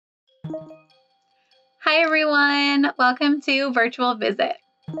Hi everyone, welcome to Virtual Visit.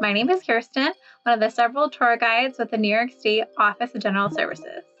 My name is Kirsten, one of the several tour guides with the New York State Office of General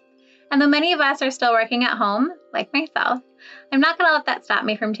Services. And though many of us are still working at home, like myself, I'm not going to let that stop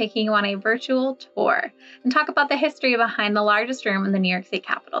me from taking you on a virtual tour and talk about the history behind the largest room in the New York State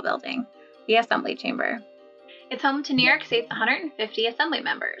Capitol building, the Assembly Chamber. It's home to New York State's 150 Assembly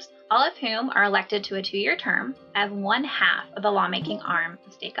members, all of whom are elected to a 2-year term as one half of the lawmaking arm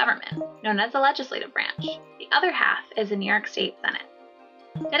of state government, known as the legislative branch. The other half is the New York State Senate.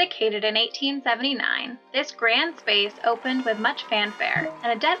 Dedicated in 1879, this grand space opened with much fanfare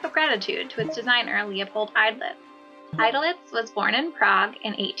and a debt of gratitude to its designer, Leopold Eidlitz. Eidlitz was born in Prague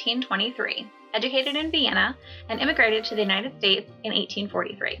in 1823, educated in Vienna, and immigrated to the United States in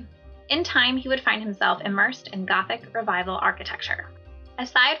 1843. In time, he would find himself immersed in Gothic Revival architecture.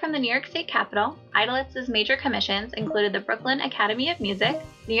 Aside from the New York State Capitol, Eidlitz's major commissions included the Brooklyn Academy of Music,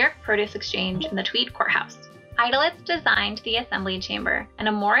 New York Produce Exchange, and the Tweed Courthouse. Eidlitz designed the Assembly Chamber in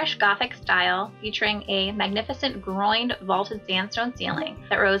a Moorish Gothic style featuring a magnificent groined vaulted sandstone ceiling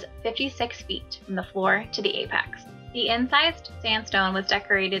that rose 56 feet from the floor to the apex. The incised sandstone was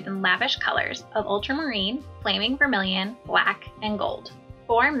decorated in lavish colors of ultramarine, flaming vermilion, black, and gold.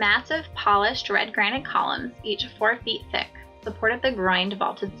 4 massive polished red granite columns, each 4 feet thick, supported the groined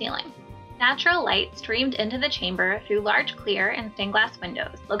vaulted ceiling. Natural light streamed into the chamber through large clear and stained glass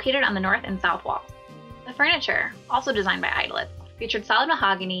windows located on the north and south walls. The furniture, also designed by Eidlitz, featured solid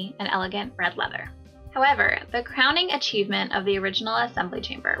mahogany and elegant red leather. However, the crowning achievement of the original Assembly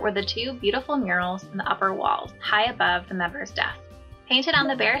Chamber were the 2 beautiful murals in the upper walls, high above the members' desks. Painted on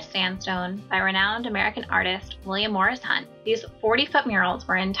the bare sandstone by renowned American artist William Morris Hunt, these 40-foot murals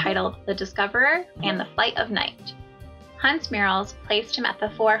were entitled The Discoverer and The Flight of Night. Hunt's murals placed him at the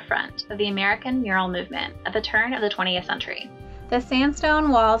forefront of the American mural movement at the turn of the 20th century. The sandstone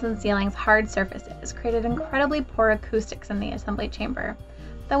walls and ceiling's hard surfaces created incredibly poor acoustics in the Assembly Chamber.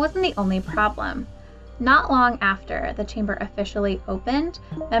 That wasn't the only problem. Not long after the chamber officially opened,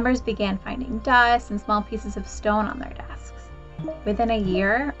 members began finding dust and small pieces of stone on their desks. Within a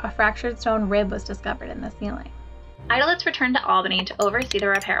year, a fractured stone rib was discovered in the ceiling. Eidlitz returned to Albany to oversee the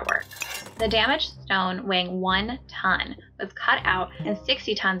repair work. The damaged stone, weighing 1 ton, was cut out and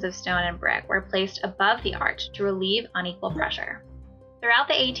 60 tons of stone and brick were placed above the arch to relieve unequal pressure. Throughout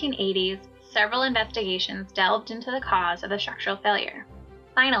the 1880s, several investigations delved into the cause of the structural failure.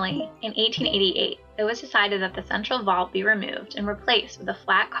 Finally, in 1888, it was decided that the central vault be removed and replaced with a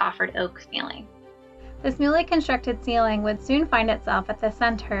flat coffered oak ceiling. This newly constructed ceiling would soon find itself at the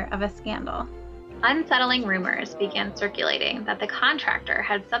center of a scandal. Unsettling rumors began circulating that the contractor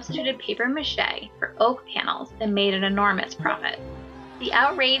had substituted papier-mâché for oak panels and made an enormous profit. The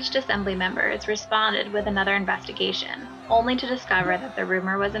outraged Assembly members responded with another investigation, only to discover that the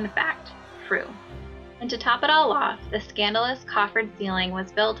rumor was in fact true. And to top it all off, the scandalous coffered ceiling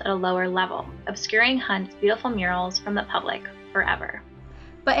was built at a lower level, obscuring Hunt's beautiful murals from the public forever.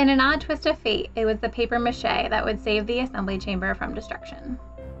 But in an odd twist of fate, it was the papier-mâché that would save the Assembly Chamber from destruction.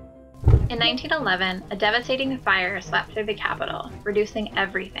 In 1911, a devastating fire swept through the Capitol, reducing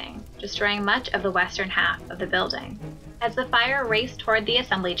everything, destroying much of the western half of the building. As the fire raced toward the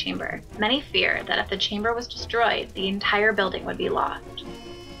Assembly Chamber, many feared that if the chamber was destroyed, the entire building would be lost.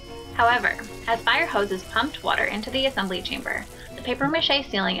 However, as fire hoses pumped water into the Assembly Chamber, the papier-mâché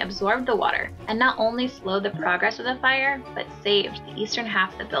ceiling absorbed the water and not only slowed the progress of the fire, but saved the eastern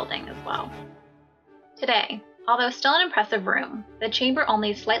half of the building as well. Today, although still an impressive room, the chamber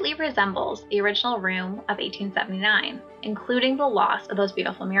only slightly resembles the original room of 1879, including the loss of those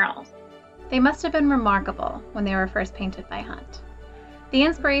beautiful murals. They must have been remarkable when they were first painted by Hunt. The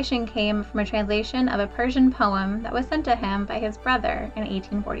inspiration came from a translation of a Persian poem that was sent to him by his brother in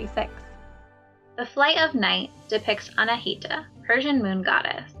 1846. The Flight of Night depicts Anahita, Persian moon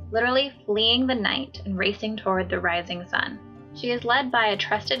goddess, literally fleeing the night and racing toward the rising sun. She is led by a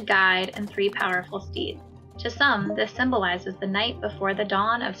trusted guide and 3 powerful steeds. To some, this symbolizes the night before the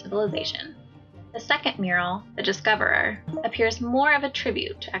dawn of civilization. The second mural, The Discoverer, appears more of a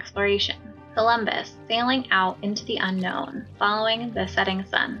tribute to exploration. Columbus sailing out into the unknown, following the setting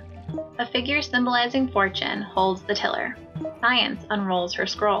sun. A figure symbolizing fortune holds the tiller. Science unrolls her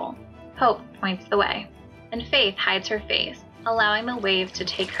scroll. Hope points the way. And faith hides her face, allowing the waves to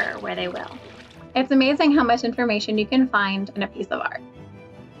take her where they will. It's amazing how much information you can find in a piece of art.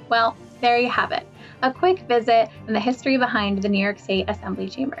 Well, there you have it. A quick visit and the history behind the New York State Assembly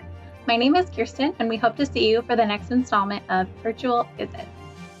Chamber. My name is Kirsten, and we hope to see you for the next installment of Virtual Visit.